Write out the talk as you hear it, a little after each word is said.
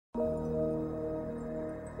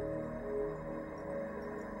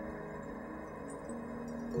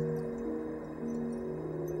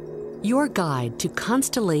your guide to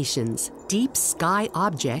constellations, deep sky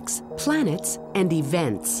objects, planets, and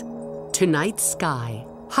events. Tonight's sky,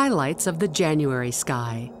 highlights of the January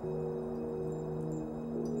sky.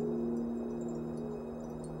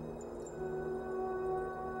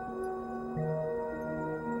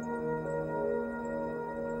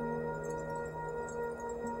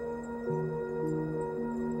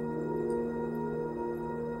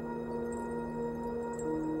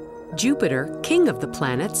 Jupiter, king of the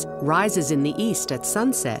planets, rises in the east at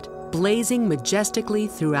sunset, blazing majestically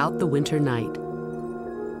throughout the winter night.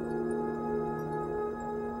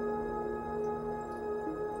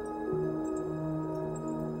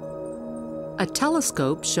 A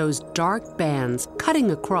telescope shows dark bands cutting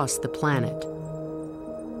across the planet.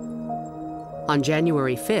 On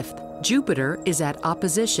January 5th, Jupiter is at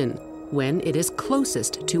opposition when it is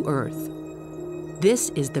closest to Earth. This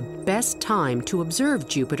is the best time to observe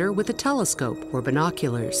Jupiter with a telescope or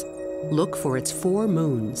binoculars. Look for its 4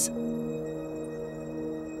 moons.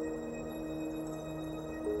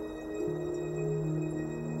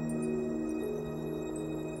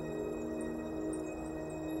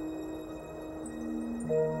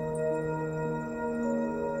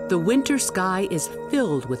 The winter sky is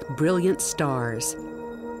filled with brilliant stars.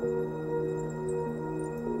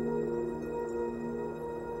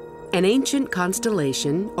 An ancient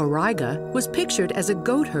constellation, Auriga, was pictured as a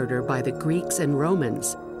goat herder by the Greeks and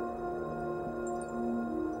Romans.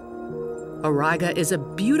 Auriga is a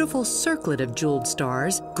beautiful circlet of jeweled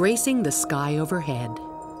stars gracing the sky overhead.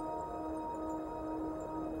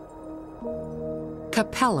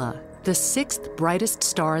 Capella, the 6th brightest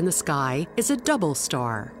star in the sky, is a double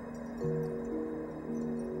star.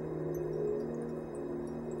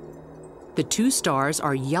 The 2 stars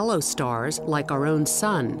are yellow stars like our own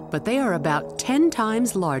sun, but they are about 10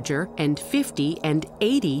 times larger and 50 and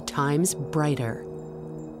 80 times brighter.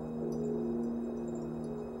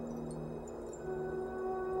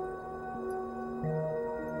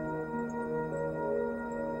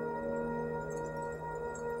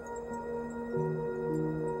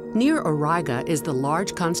 Near Auriga is the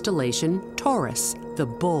large constellation Taurus, the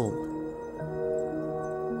bull.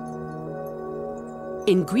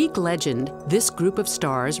 In Greek legend, this group of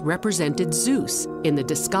stars represented Zeus in the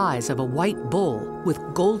disguise of a white bull with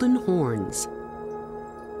golden horns.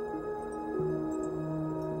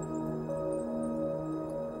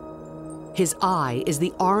 His eye is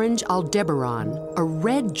the orange Aldebaran, a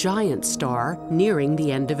red giant star nearing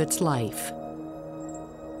the end of its life.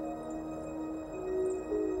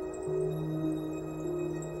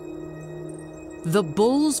 The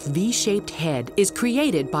bull's V-shaped head is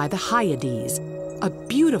created by the Hyades, a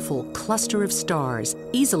beautiful cluster of stars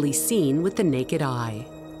easily seen with the naked eye.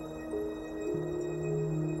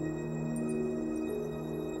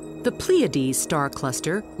 The Pleiades star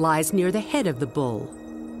cluster lies near the head of the bull.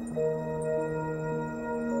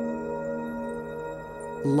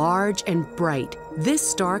 Large and bright, this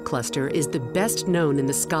star cluster is the best known in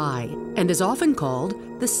the sky and is often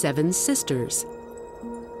called the Seven Sisters.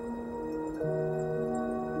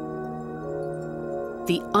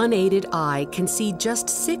 The unaided eye can see just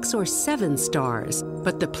 6 or 7 stars,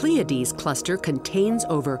 but the Pleiades cluster contains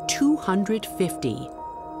over 250.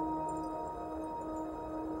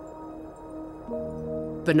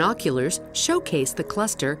 Binoculars showcase the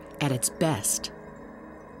cluster at its best.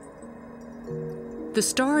 The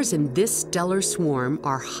stars in this stellar swarm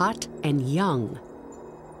are hot and young.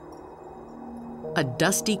 A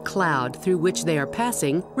dusty cloud through which they are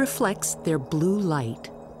passing reflects their blue light.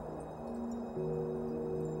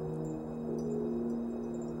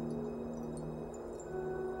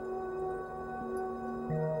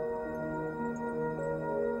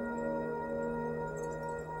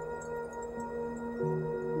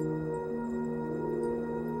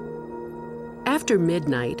 After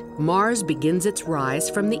midnight, Mars begins its rise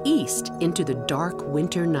from the east into the dark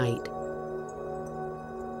winter night.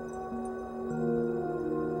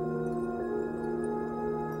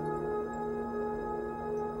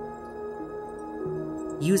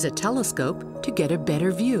 Use a telescope to get a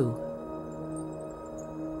better view.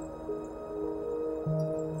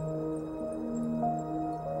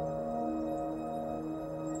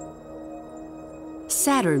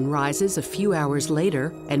 Saturn rises a few hours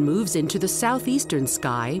later and moves into the southeastern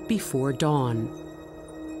sky before dawn.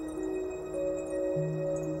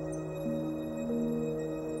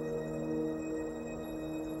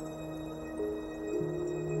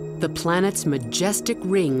 The planet's majestic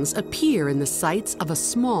rings appear in the sights of a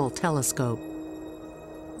small telescope.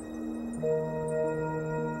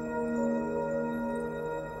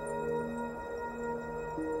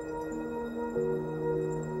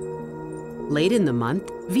 Late in the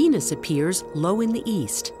month, Venus appears low in the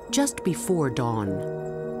east, just before dawn.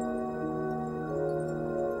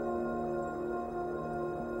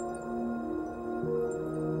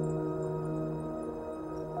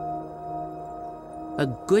 A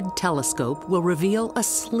good telescope will reveal a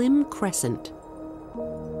slim crescent.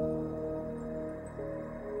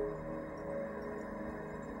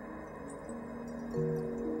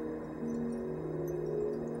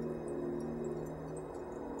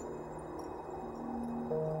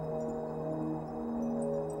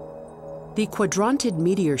 The Quadrantid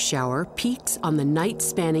meteor shower peaks on the night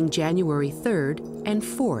spanning January 3rd and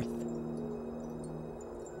 4th.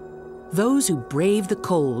 Those who brave the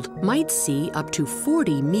cold might see up to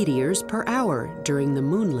 40 meteors per hour during the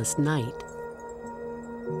moonless night.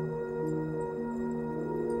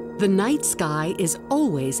 The night sky is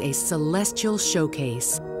always a celestial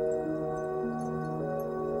showcase.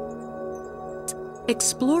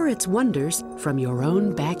 Explore its wonders from your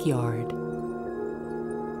own backyard.